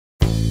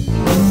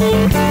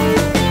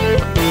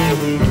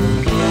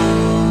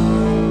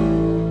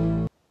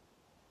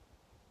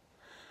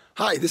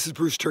Hi, this is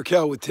Bruce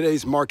Turkel with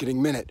today's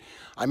Marketing Minute.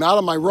 I'm out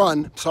on my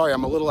run, sorry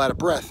I'm a little out of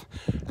breath,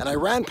 and I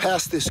ran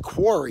past this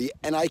quarry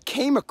and I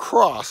came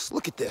across,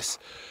 look at this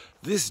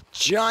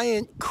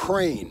giant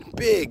crane,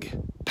 big,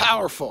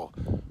 powerful,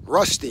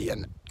 rusty,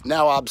 and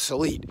now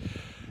obsolete.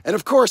 And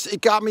of course, it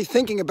got me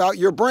thinking about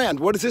your brand.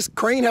 What does this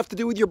crane have to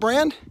do with your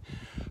brand?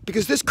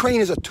 Because this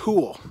crane is a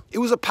tool. It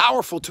was a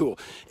powerful tool.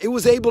 It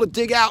was able to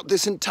dig out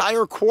this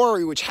entire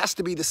quarry, which has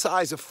to be the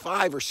size of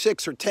 5 or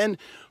 6 or 10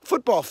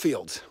 football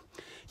fields.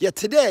 Yet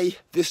today,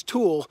 this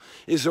tool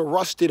is a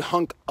rusted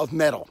hunk of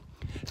metal.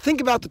 Think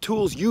about the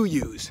tools you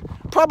use.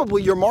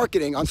 Probably your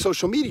marketing on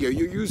social media.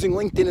 You're using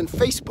LinkedIn and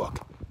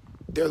Facebook.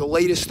 They're the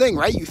latest thing,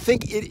 right? You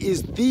think it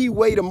is the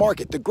way to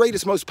market, the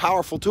greatest, most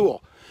powerful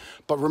tool.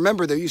 But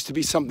remember, there used to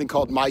be something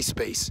called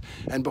MySpace.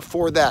 And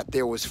before that,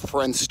 there was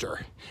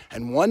Friendster.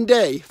 And one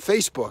day,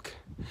 Facebook,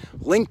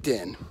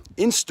 LinkedIn,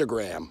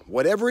 Instagram,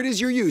 whatever it is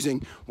you're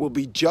using, will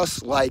be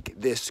just like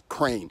this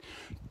crane.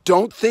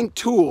 Don't think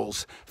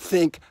tools,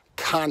 think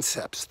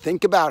concepts.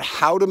 Think about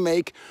how to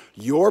make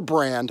your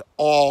brand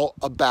all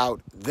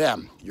about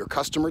them. Your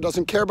customer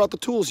doesn't care about the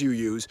tools you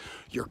use.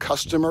 Your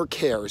customer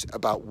cares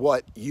about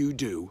what you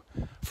do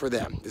for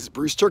them. This is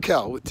Bruce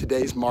Turkel with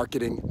today's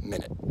Marketing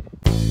Minute.